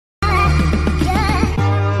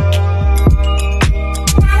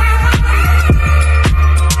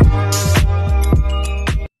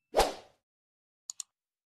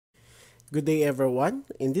Good day everyone.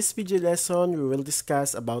 In this video lesson, we will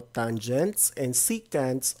discuss about tangents and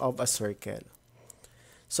secants of a circle.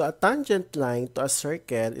 So a tangent line to a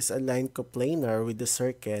circle is a line coplanar with the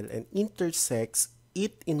circle and intersects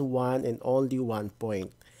it in one and only one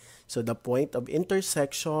point. So the point of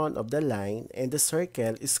intersection of the line and the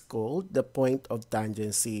circle is called the point of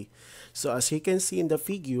tangency. So as you can see in the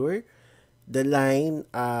figure, the line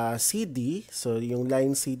CD, so yung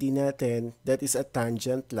line CD natin, that is a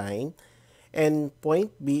tangent line. And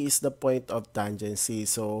point B is the point of tangency.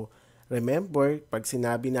 So, remember, pag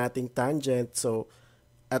sinabi nating tangent, so,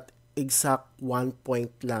 at exact one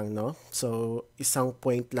point lang, no? So, isang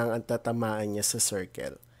point lang ang tatamaan niya sa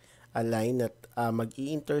circle. A line that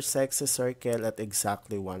mag-i-intersect sa circle at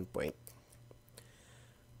exactly one point.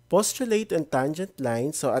 Postulate and tangent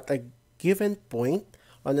line. So, at a given point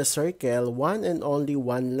on a circle, one and only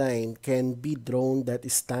one line can be drawn that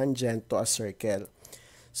is tangent to a circle.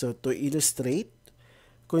 So to illustrate,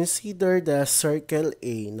 consider the circle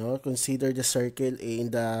A, no? Consider the circle A in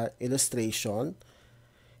the illustration.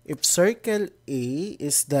 If circle A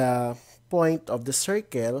is the point of the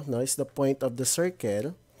circle, no, is the point of the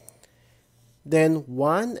circle, then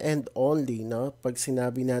one and only, no? Pag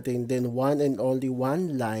sinabi natin, then one and only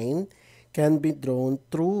one line can be drawn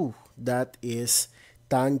through that is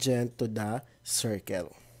tangent to the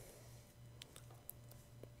circle.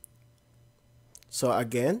 So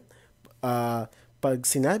again, pag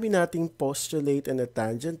sinabi nating postulate and a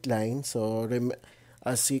tangent line, so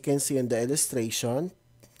as you can see in the illustration,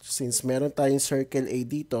 since meron tayong circle A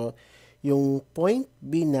dito, yung point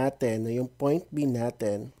B natin,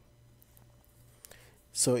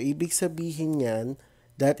 so ibig sabihin yan,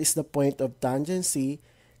 that is the point of tangency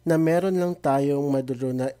na meron lang tayong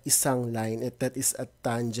maduro na isang line, at that is a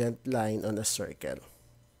tangent line on a circle.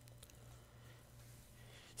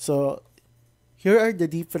 So, here are the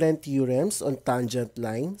different theorems on tangent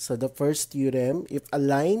line. So the first theorem, if a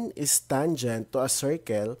line is tangent to a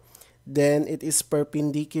circle, then it is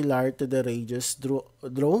perpendicular to the radius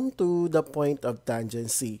drawn to the point of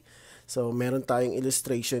tangency. So meron tayong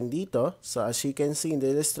illustration dito. So as you can see in the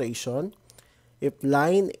illustration, if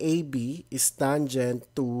line AB is tangent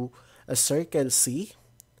to a circle C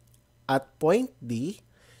at point D,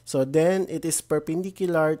 so then it is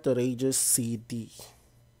perpendicular to radius CD.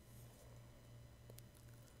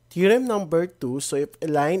 Theorem number 2, so if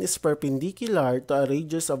a line is perpendicular to a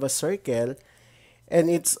radius of a circle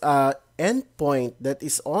and its endpoint that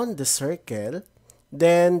is on the circle,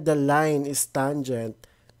 then the line is tangent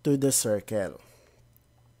to the circle.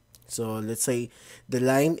 So let's say the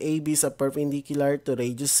line AB is a perpendicular to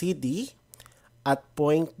radius CD at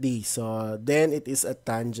point D. So then it is a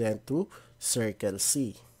tangent to circle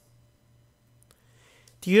C.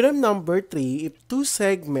 Theorem number 3, if two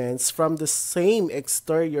segments from the same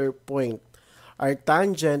exterior point are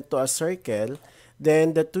tangent to a circle,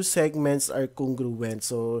 then the two segments are congruent.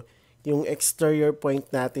 So, yung exterior point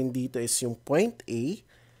natin dito is yung point A.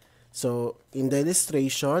 So, in the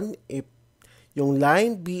illustration, if yung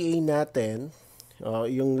line BA natin,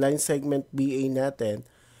 yung line segment BA natin,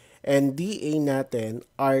 and DA natin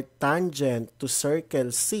are tangent to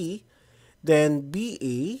circle C, then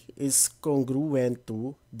BA is congruent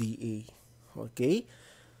to DA. Okay?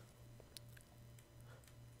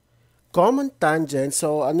 Common tangent.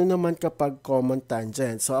 So, ano naman kapag common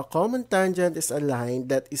tangent? So, a common tangent is a line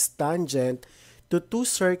that is tangent to two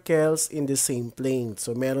circles in the same plane.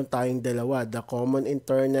 So, meron tayong dalawa. The common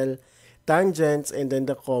internal tangents and then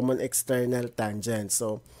the common external tangent.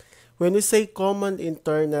 So, when we say common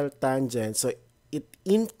internal tangent, so it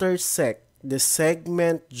intersects the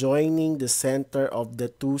segment joining the center of the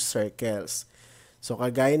two circles. So,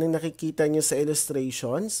 kagaya ng nakikita nyo sa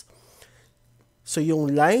illustrations, so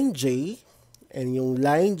yung line J and yung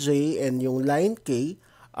line J and yung line K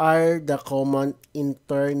are the common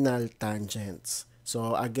internal tangents.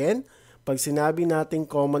 So, again, pag sinabi natin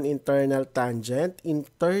common internal tangent,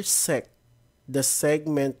 intersect the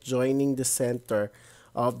segment joining the center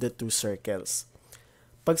of the two circles.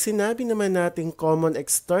 Pag sinabi naman natin common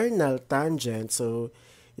external tangent, so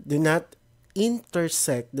do not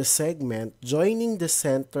intersect the segment joining the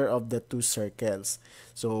center of the two circles.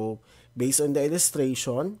 So, based on the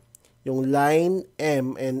illustration, yung line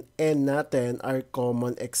M and N natin are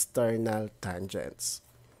common external tangents.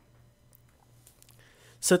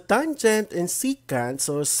 So, tangent and secant,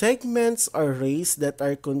 so segments or rays that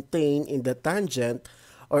are contained in the tangent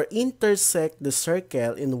or intersect the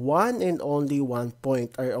circle in one and only one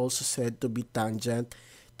point are also said to be tangent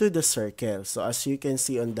to the circle. So as you can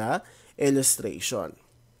see on the illustration.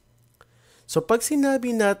 So pag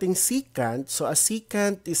sinabi nating secant, so a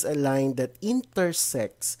secant is a line that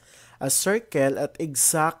intersects a circle at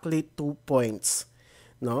exactly 2 points.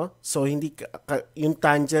 No? So, hindi yung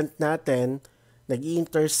tangent natin,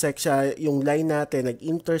 nag-intersect siya, yung line natin,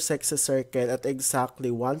 nag-intersect sa circle at exactly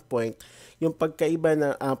 1 point. Yung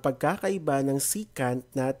pagkakaiba ng secant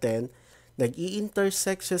natin,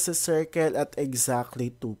 nag-i-intersect siya sa circle at exactly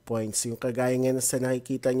 2 points. Yung kagaya nga sa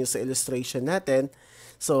nakikita nyo sa illustration natin.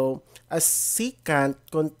 So, a secant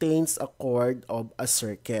contains a chord of a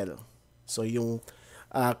circle. So, yung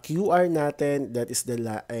QR natin, that is the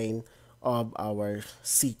line of our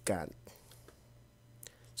secant.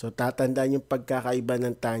 So, tatandaan yung pagkakaiba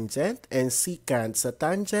ng tangent and secant. Sa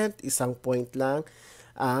tangent, isang point lang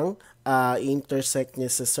ang intersect niya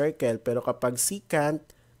sa circle. Pero kapag secant,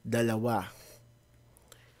 dalawa.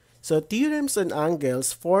 So, theorems on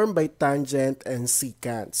angles formed by tangent and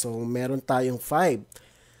secant. So, meron tayong 5.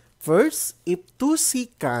 First, if two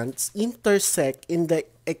secants intersect in the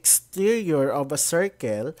exterior of a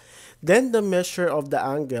circle, then the measure of the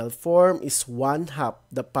angle formed is 1/2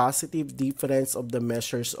 the positive difference of the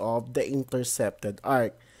measures of the intercepted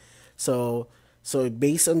arc. So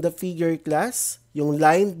based on the figure class, yung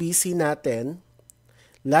line BC natin,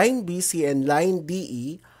 line BC and line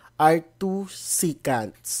DE are two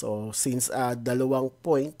secants. So since dalawang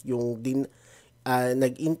point yung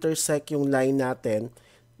nag-intersect yung line natin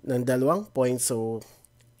ng dalawang points, so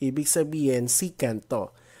ibig sabihin secant to.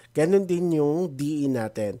 Ganon din yung DE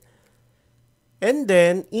natin. And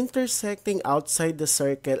then, intersecting outside the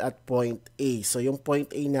circle at point A. So, yung point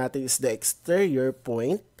A natin is the exterior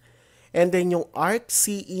point. And then, yung arc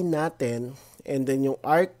CE natin, and then yung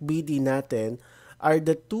arc BD natin, are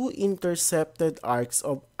the two intercepted arcs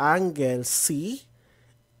of angle CAE.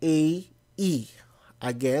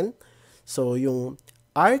 Again, so yung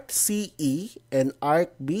arc CE and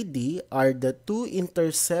arc BD are the two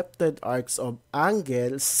intercepted arcs of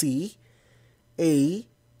angle CAE.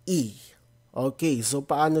 Okay, so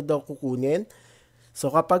paano daw kukunin?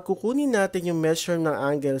 So kapag kukunin natin yung measure ng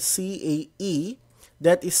angle CAE,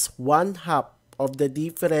 that is 1/2 of the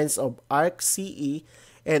difference of arc CE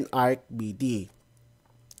and arc BD.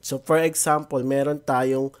 So for example, meron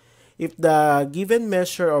tayong, if the given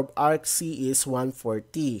measure of arc C is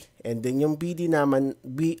 140, and then yung BD naman,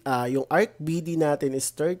 yung arc BD natin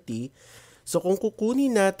is 30, so kung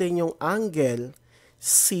kukunin natin yung angle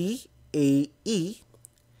CAE,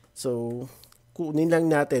 so kunin lang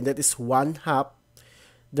natin, that is 1/2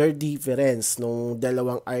 their difference nung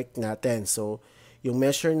dalawang arc natin. So, yung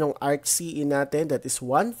measure ng arc CE natin, that is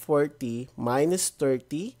 140 minus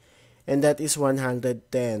 30, and that is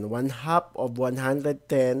 110. 1/2 of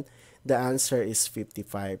 110, the answer is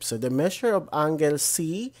 55. So, the measure of angle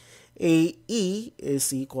CAE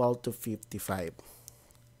is equal to 55.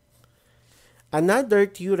 Another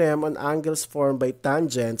theorem on angles formed by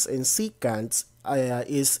tangents and secants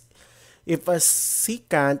is if a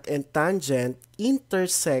secant and tangent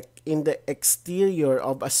intersect in the exterior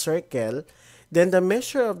of a circle, then the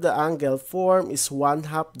measure of the angle formed is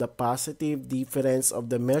 1/2 the positive difference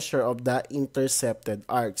of the measure of the intercepted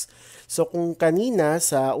arcs. So kung kanina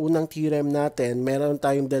sa unang theorem natin, meron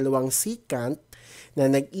tayong dalawang secant na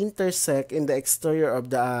nag-intersect in the exterior of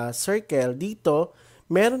the circle, dito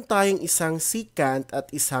meron tayong isang secant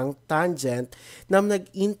at isang tangent na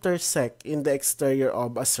nag-intersect in the exterior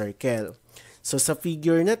of a circle. So sa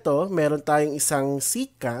figure na to, meron tayong isang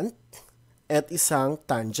secant at isang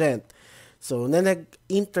tangent. So na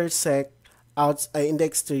nag-intersect in the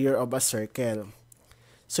exterior of a circle.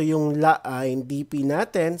 So yung line DP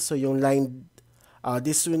natin, so yung line,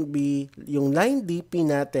 this will be yung line DP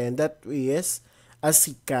natin, that is a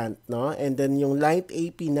secant, no? And then yung line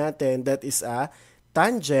AP natin, that is a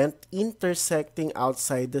tangent intersecting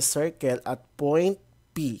outside the circle at point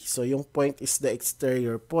P. So, yung point is the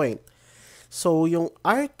exterior point. So, yung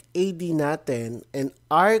arc AD natin and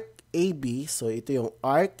arc AB, so ito yung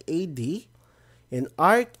arc AD and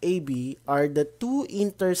arc AB are the two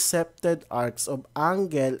intercepted arcs of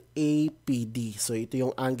angle APD. So, ito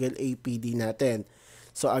yung angle APD natin.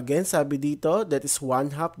 So, again, sabi dito, that is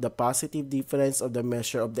 1/2 the positive difference of the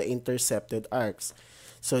measure of the intercepted arcs.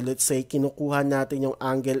 So, let's say, kinukuha natin yung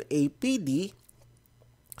angle APD.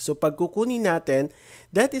 So, pag kukunin natin,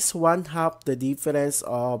 that is 1/2 the difference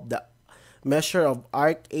of the measure of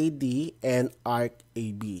arc AD and arc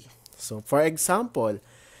AB. So, for example,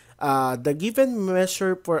 the given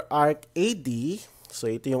measure for arc AD, so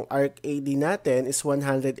ito yung arc AD natin, is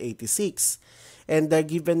 186. And the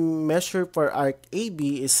given measure for arc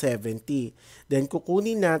AB is 70. Then,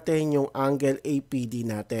 kukunin natin yung angle APD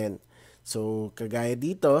natin. So, kagaya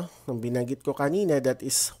dito, nung binanggit ko kanina, that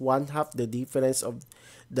is 1/2 the difference of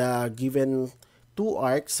the given two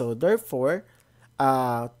arcs. So, therefore,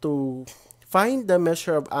 to find the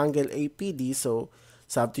measure of angle APD, so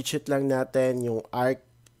substitute lang natin yung arc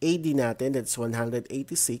AD natin, that's 186,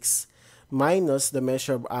 minus the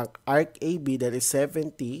measure of arc AB, that is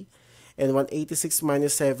 70, and 186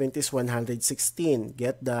 minus 70 is 116.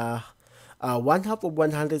 Get the 1 half of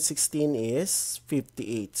 116 is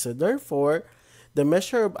 58. So therefore, the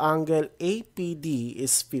measure of angle APD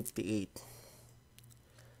is 58.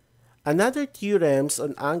 Another theorems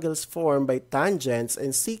on angles formed by tangents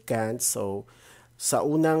and secants. So, sa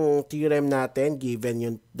unang theorem natin, given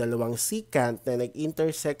yung dalawang secant na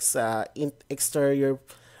nag-intersect sa exterior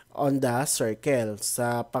on the circle.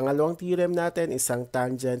 Sa pangalawang theorem natin, isang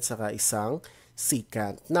tangent saka isang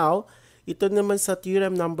secant. Now, ito naman sa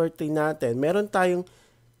theorem number 3 natin, meron tayong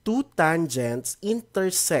two tangents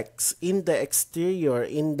intersects in the exterior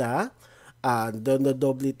in the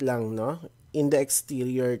doblit lang, no? In the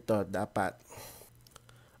exterior to dapat.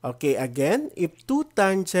 Okay, again, if two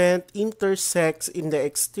tangent intersects in the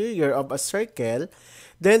exterior of a circle,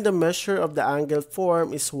 then the measure of the angle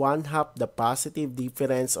formed is 1/2 the positive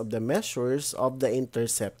difference of the measures of the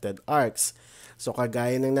intercepted arcs. So,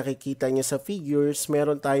 kagaya ng nakikita nyo sa figures,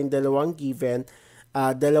 meron tayong dalawang given,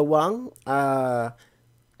 dalawang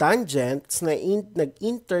tangents na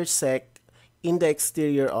nag-intersect in the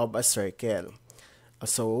exterior of a circle.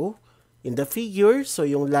 So, in the figure, so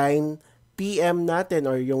yung line PM natin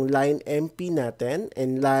or yung line MP natin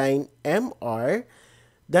and line MR,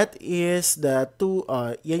 that is the two,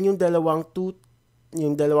 yan yung dalawang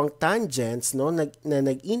tangents, no, na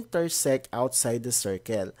nag-intersect outside the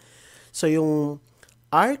circle. So, yung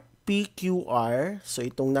arc PQR, so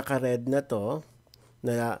itong naka-red na to,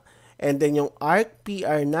 and then yung arc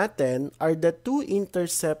PR natin are the two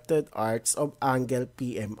intercepted arcs of angle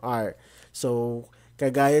PMR. So,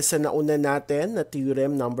 kagaya sa nauna natin na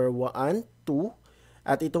theorem number 1, 2,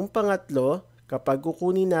 at itong pangatlo, kapag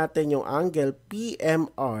kukunin natin yung angle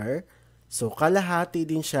PMR, so kalahati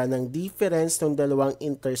din siya ng difference ng dalawang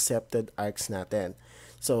intercepted arcs natin.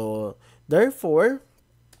 So, therefore,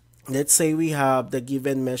 let's say we have the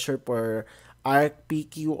given measure for arc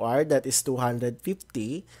PQR, that is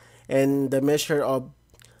 250, and the measure of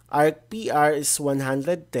arc PR is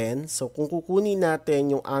 110. So, kung kukunin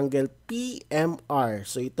natin yung angle PMR,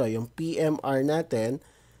 so ito, yung PMR natin,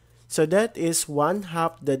 so that is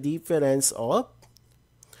 1/2 the difference of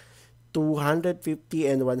 250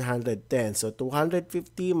 and 110. So,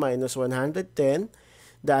 250 minus 110,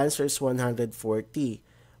 the answer is 140.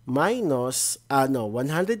 Minus,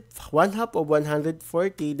 1/2 of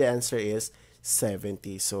 140, the answer is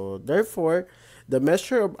 70. So, therefore, the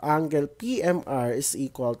measure of angle PMR is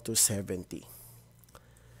equal to 70.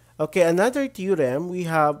 Okay, another theorem, we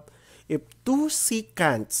have if two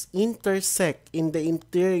secants intersect in the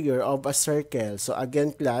interior of a circle. So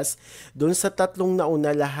again class, dun sa tatlong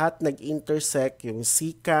nauna lahat nag-intersect yung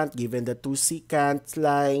secant given the two secant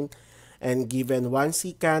line and given one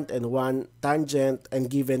secant and one tangent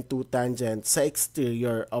and given two tangent sa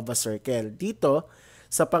exterior of a circle. Dito,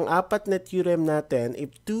 sa pang-apat na theorem natin,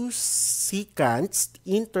 if two secants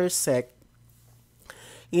intersect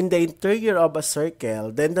in the interior of a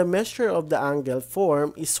circle, then the measure of the angle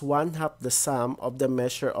formed is 1/2 the sum of the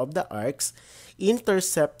measure of the arcs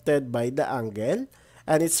intercepted by the angle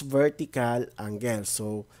and its vertical angle.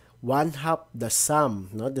 So, 1/2 the sum,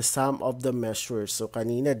 no? The sum of the measures. So,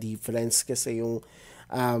 kanina difference kasi yung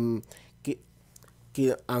ang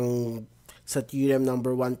sa theorem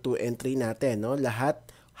number 1, 2, and 3 natin, no? Lahat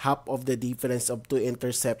half of the difference of two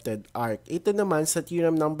intercepted arc. Ito naman sa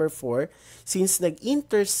theorem number 4, since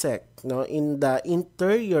nag-intersect, no, in the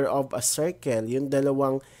interior of a circle, yung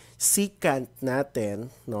dalawang secant natin,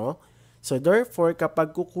 no? So therefore,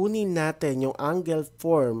 kapag kukunin natin yung angle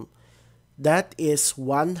form, that is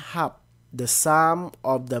 1/2 the sum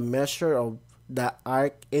of the measure of the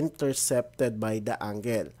arc intercepted by the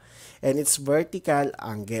angle and its vertical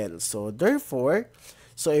angle. So therefore,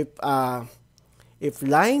 so if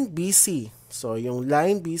line BC, so yung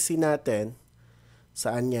line BC natin,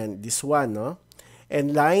 saan yan? This one, no?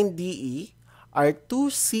 And line DE are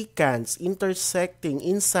two secants intersecting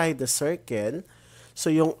inside the circle.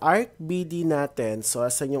 So yung arc BD natin, so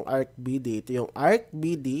asan yung arc BD? Ito yung arc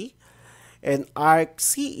BD and arc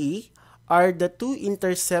CE are the two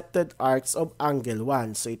intercepted arcs of angle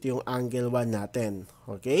 1. So ito yung angle 1 natin.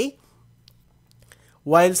 Okay?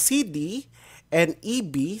 While CD and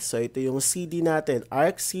EB, so ito yung CD natin,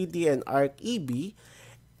 arc CD and arc EB,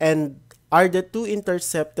 and are the two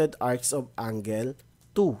intercepted arcs of angle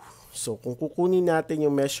 2. So, kung kukunin natin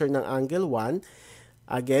yung measure ng angle 1,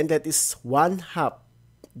 again, that is 1/2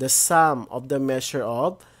 the sum of the measure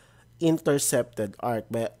of intercepted arc.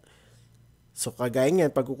 So, kagaya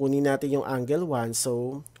niyan, pag kukunin natin yung angle 1,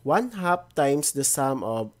 so 1 half times the sum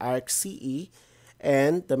of arc CE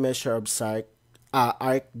and the measure of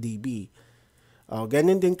arc DB.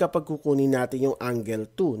 Ganun din kapag kukunin natin yung angle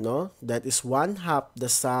 2, no? That is 1 half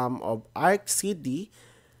the sum of arc CD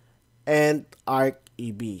and arc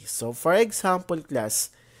EB. So, for example,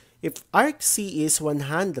 class, if arc C is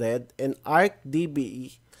 100 and arc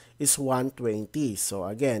DB is 120. So,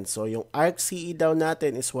 again, so yung arc CE daw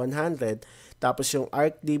natin is 100, tapos yung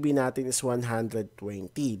arc DB natin is 120.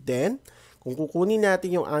 Then, kung kukunin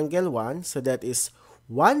natin yung angle 1, so that is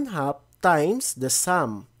 1 half times the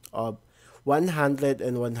sum of 100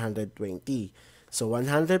 and 120. So,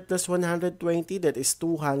 100 plus 120, that is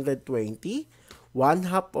 220. 1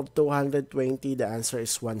 half of 220, the answer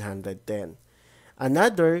is 110.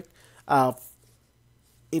 Another,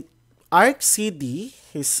 if arc CD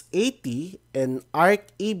is 80 and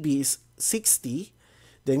arc EB is 60,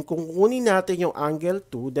 then kung kunin natin yung angle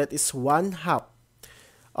 2, that is 1 half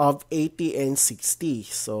of 80 and 60.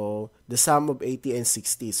 So, the sum of 80 and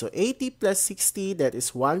 60. So, 80 plus 60, that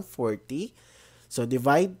is 140. So,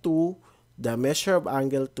 divide 2, the measure of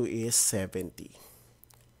angle 2 is 70.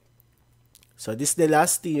 So, this is the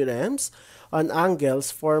last theorems on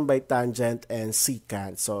angles formed by tangent and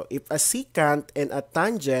secant. So, if a secant and a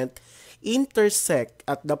tangent intersect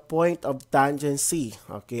at the point of tangency,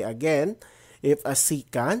 okay, again, if a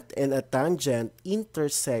secant and a tangent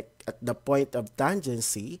intersect at the point of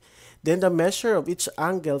tangency, then the measure of each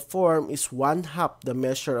angle formed is 1 half the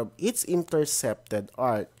measure of its intercepted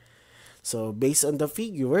arc. So, based on the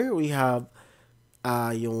figure, we have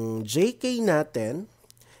yung JK natin,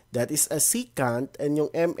 that is a secant, and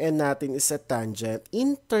yung MN natin is a tangent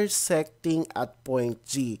intersecting at point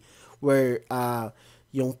G, where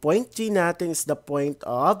yung point G natin is the point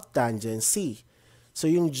of tangency. So,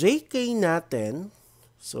 yung JK natin,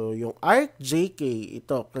 so yung arc JK,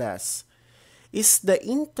 ito class, is the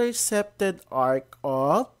intercepted arc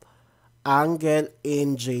of angle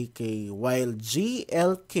NJK, while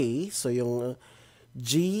GLK, so yung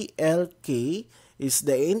GLK is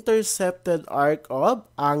the intercepted arc of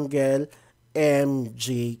angle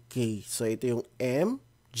MJK. So, ito yung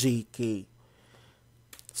MJK.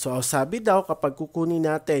 So, sabi daw kapag kukunin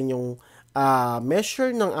natin yung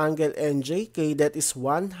measure ng angle NJK, that is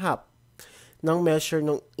 1 half ng measure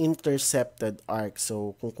ng intercepted arc.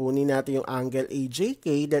 So, kung kunin natin yung angle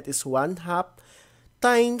AJK, that is 1 half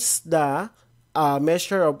times the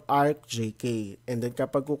measure of arc JK. And then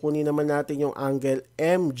kapag kukunin naman natin yung angle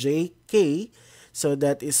MJK, so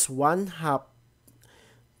that is 1 half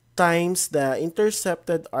times the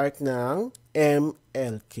intercepted arc ng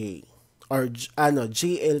MLK. Or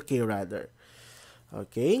GLK rather.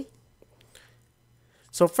 Okay?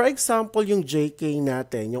 So, for example, yung JK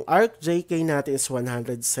natin, yung arc JK natin is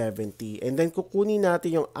 170. And then, kukunin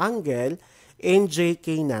natin yung angle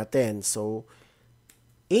NJK natin. So,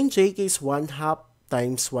 NJK is 1 half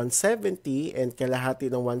times 170 and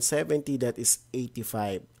kalahati ng 170, that is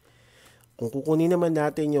 85. Kung kukunin naman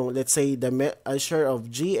natin yung, let's say, the measure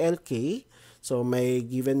of GLK, so may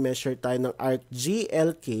given measure tayo ng arc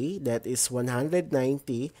GLK, that is 190.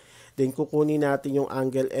 Then kukunin natin yung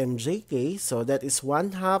angle MJK, so that is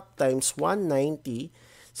 1 half times 190.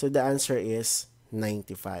 So the answer is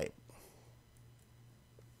 95.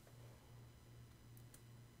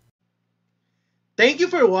 Thank you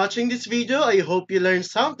for watching this video. I hope you learned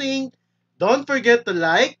something. Don't forget to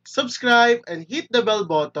like, subscribe, and hit the bell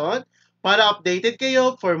button para updated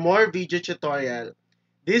kayo for more video tutorial.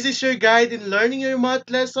 This is your guide in learning your math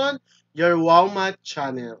lesson, your Wow Math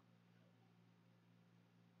channel.